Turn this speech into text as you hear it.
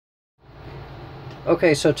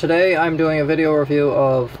Okay, so today I'm doing a video review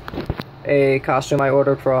of a costume I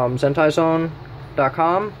ordered from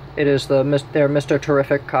ZentaiZone.com. It is their Mr.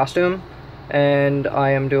 Terrific costume, and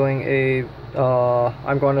I am doing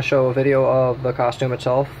I'm going to show a video of the costume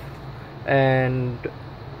itself, and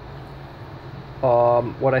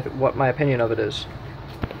what my opinion of it is.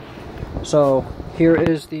 So here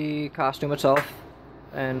is the costume itself,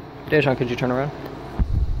 and Dejan, could you turn around?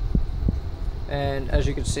 And as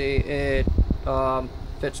you can see, it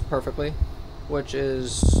fits perfectly, which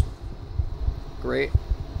is great.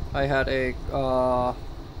 I had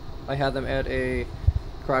them add a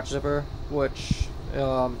crotch zipper, which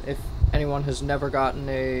if anyone has never gotten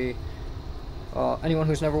anyone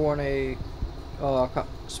who's never worn a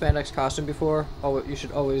spandex costume before, you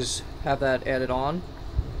should always have that added on.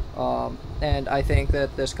 And I think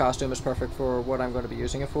that this costume is perfect for what I'm going to be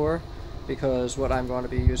using it for, because what I'm going to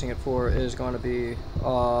be using it for is going to be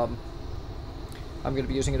I'm going to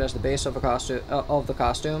be using it as the base of the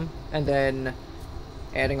costume, and then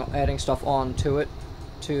adding stuff onto it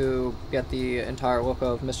to get the entire look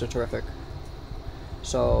of Mr. Terrific.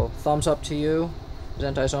 So thumbs up to you,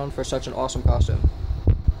 Zentai Zone, for such an awesome costume.